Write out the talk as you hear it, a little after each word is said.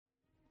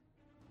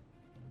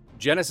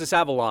Genesis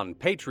Avalon,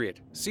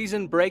 Patriot,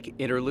 Season Break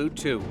Interlude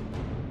 2.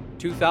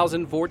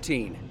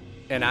 2014.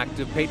 An Act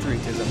of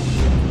Patriotism.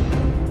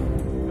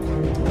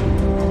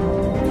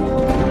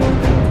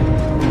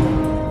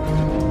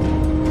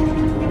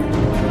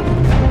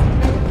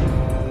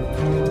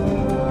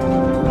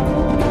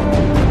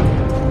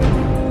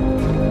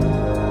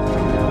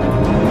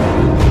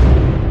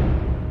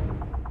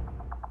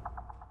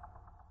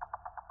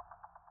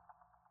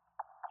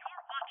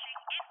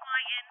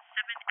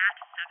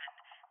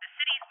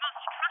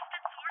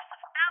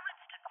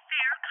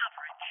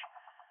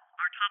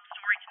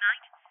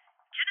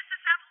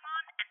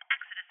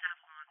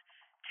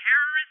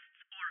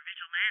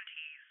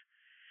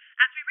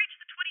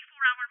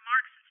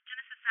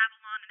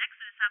 Avalon and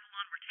Exodus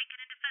Avalon were taken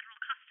into federal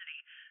custody,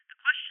 the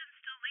question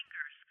still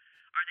lingers.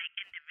 Are they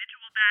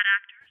individual bad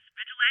actors,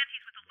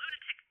 vigilantes with a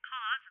lunatic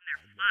cause in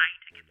their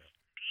fight against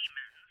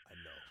demons? I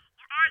know.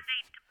 Or are they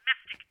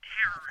domestic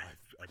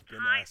terrorists I've with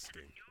been ties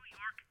to asking. the New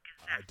York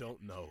Gazette? I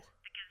don't know.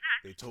 The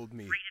Gazette, They told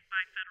me rated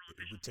by federal it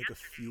officials would take a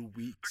yesterday, few are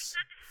weeks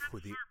said to have for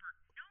the harbored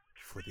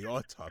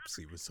known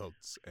autopsy traitors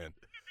results, and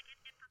significant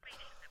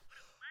information that would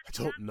have led I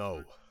don't the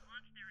know. Avalon to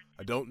launch their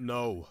I don't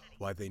know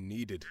why they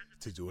needed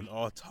to do an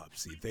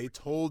autopsy. They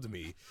told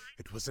me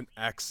it was an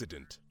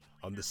accident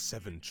on the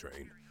 7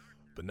 train,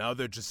 but now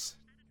they're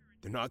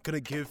not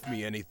gonna give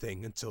me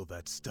anything until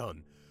that's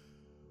done.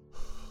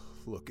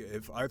 Look,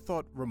 if I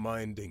thought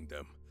reminding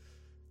them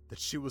that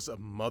she was a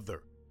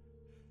mother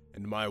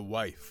and my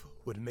wife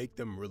would make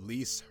them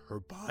release her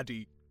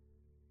body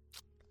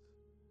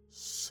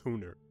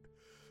sooner.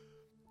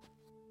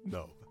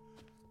 No,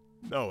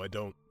 I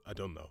don't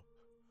know.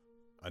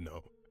 I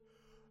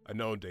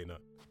know, Dana.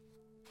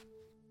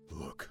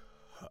 Look,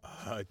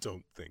 I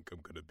don't think I'm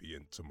gonna be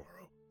in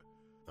tomorrow.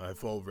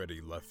 I've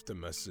already left a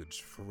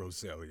message for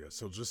Rosalia,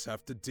 so I'll just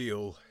have to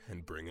deal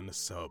and bring in a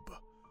sub.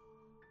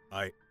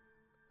 I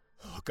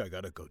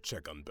gotta go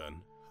check on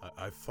Ben.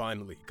 I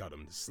finally got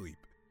him to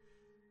sleep.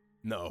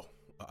 No,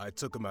 I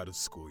took him out of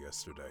school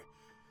yesterday.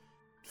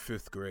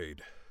 5th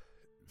grade.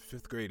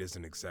 5th grade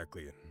isn't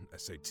exactly an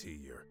SAT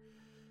year.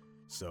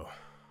 So,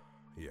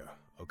 yeah,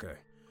 okay.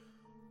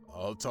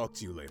 I'll talk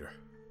to you later.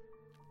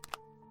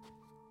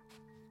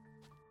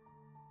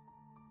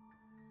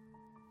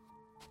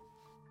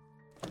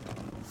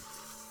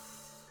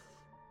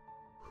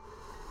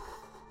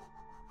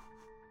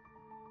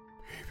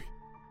 Baby,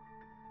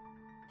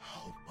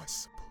 how am I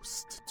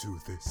supposed to do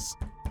this?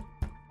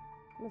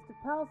 Mr.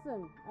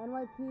 Pelson,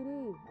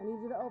 NYPD, I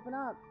need you to open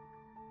up.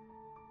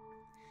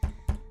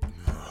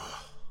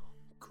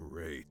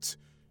 Great.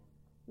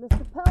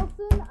 Mr.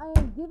 Pelson, I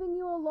am giving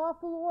you a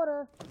lawful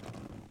order.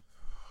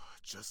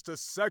 Just a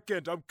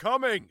second, I'm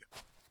coming!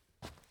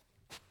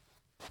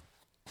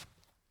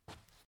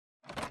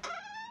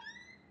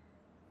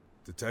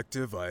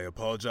 Detective, I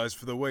apologize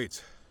for the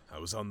wait. I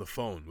was on the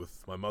phone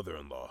with my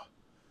mother-in-law.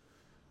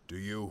 Do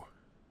you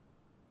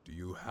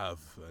have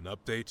an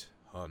update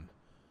on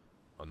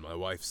my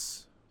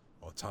wife's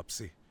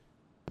autopsy?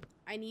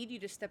 I need you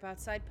to step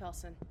outside,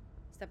 Pelson.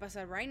 Step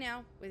outside right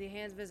now with your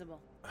hands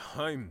visible.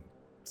 I'm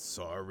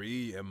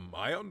sorry, am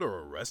I under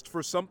arrest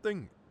for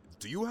something?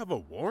 Do you have a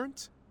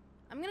warrant?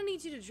 I'm gonna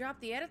need you to drop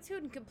the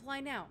attitude and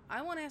comply now.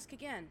 I won't ask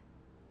again.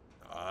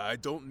 I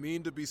don't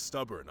mean to be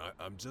stubborn.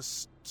 I'm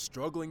just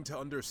struggling to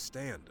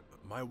understand.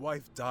 My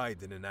wife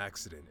died in an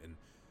accident, and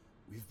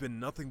we've been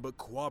nothing but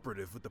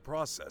cooperative with the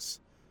process.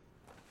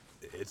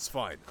 It's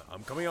fine.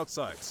 I'm coming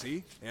outside,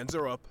 see? Hands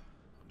are up.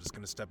 I'm just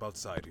gonna step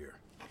outside here.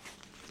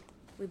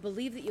 We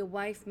believe that your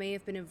wife may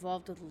have been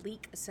involved with a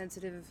leak of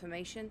sensitive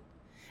information,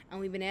 and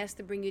we've been asked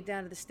to bring you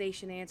down to the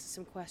station to answer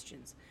some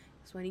questions.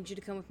 So I need you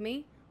to come with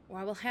me, or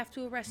I will have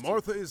to arrest you.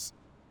 Martha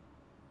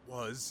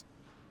was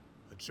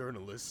a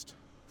journalist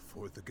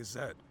for the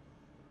Gazette.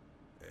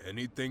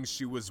 Anything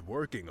she was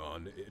working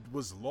on, it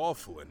was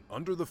lawful and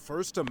under the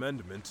First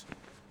Amendment.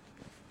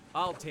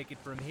 I'll take it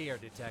from here,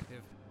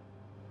 Detective.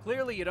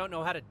 Clearly you don't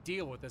know how to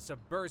deal with a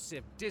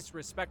subversive,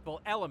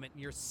 disrespectful element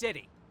in your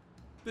city.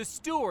 The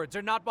stewards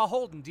are not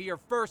beholden to your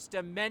First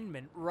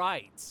Amendment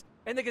rights,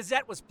 and the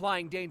Gazette was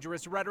plying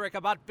dangerous rhetoric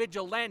about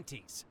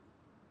vigilantes.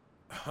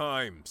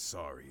 I'm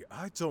sorry,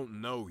 I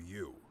don't know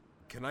you.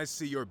 Can I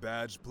see your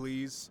badge,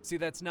 please? See,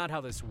 that's not how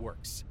this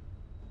works.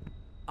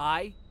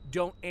 I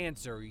don't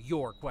answer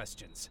your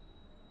questions.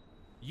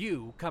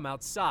 You come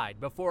outside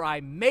before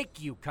I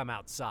make you come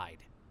outside.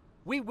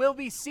 We will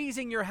be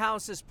seizing your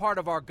house as part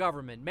of our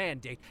government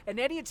mandate, and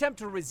any attempt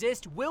to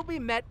resist will be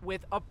met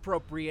with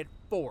appropriate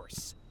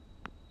force.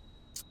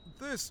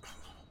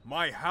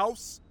 My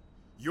house?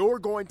 You're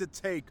going to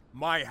take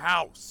my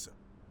house.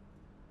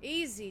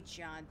 Easy,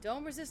 John.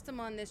 Don't resist him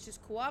on this.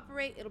 Just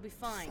cooperate. It'll be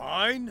fine.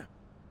 Fine?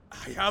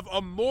 I have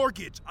a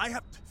mortgage.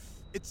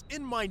 It's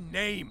in my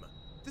name.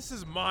 This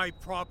is my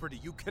property.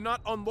 You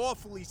cannot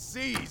unlawfully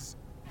seize.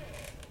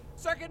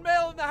 Second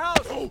male in the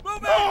house! Oh,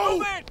 Move no! in!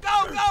 Move in!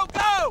 Go, go,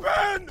 go!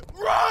 Ben,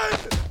 run!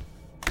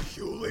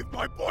 You leave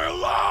my boy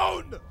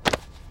alone!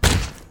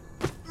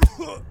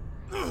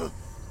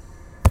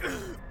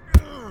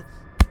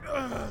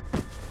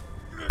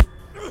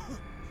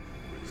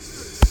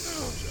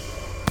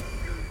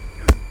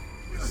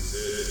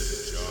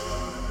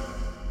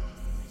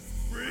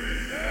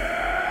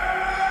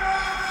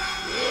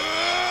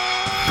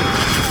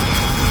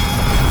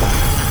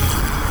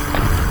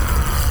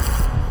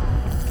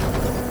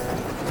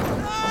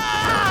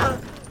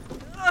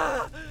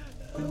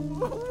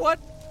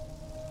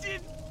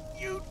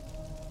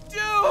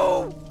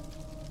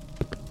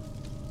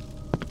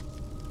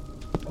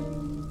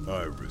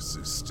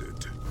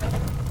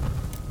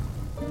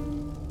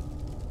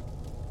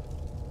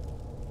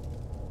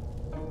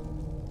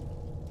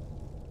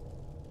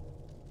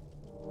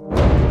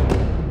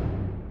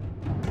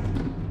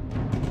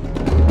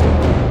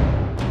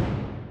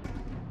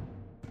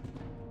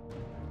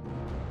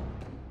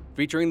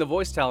 featuring the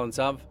voice talents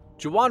of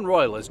Juwan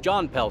Royal as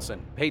John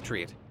Pelson,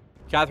 Patriot,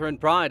 Catherine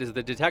Pride as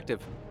the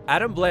detective,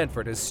 Adam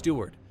Blanford as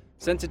Stewart,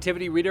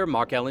 sensitivity reader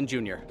Mark Allen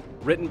Jr.,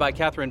 written by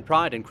Catherine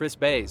Pride and Chris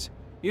Bays,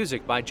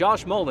 music by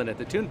Josh Molin at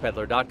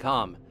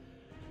thetunepeddler.com,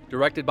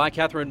 directed by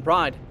Catherine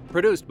Pride,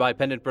 produced by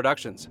Pendant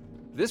Productions.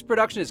 This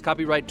production is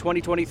copyright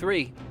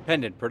 2023,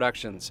 Pendant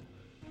Productions.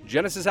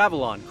 Genesis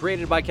Avalon,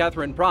 created by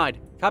Catherine Pride,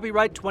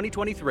 copyright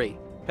 2023,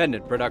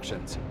 Pendant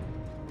Productions.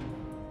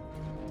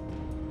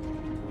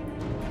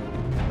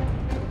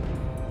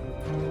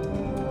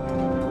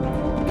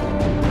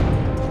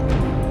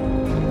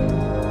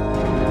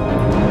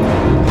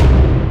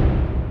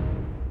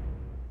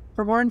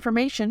 For more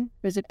information,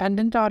 visit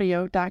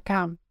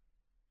pendantaudio.com.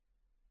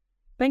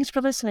 Thanks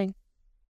for listening.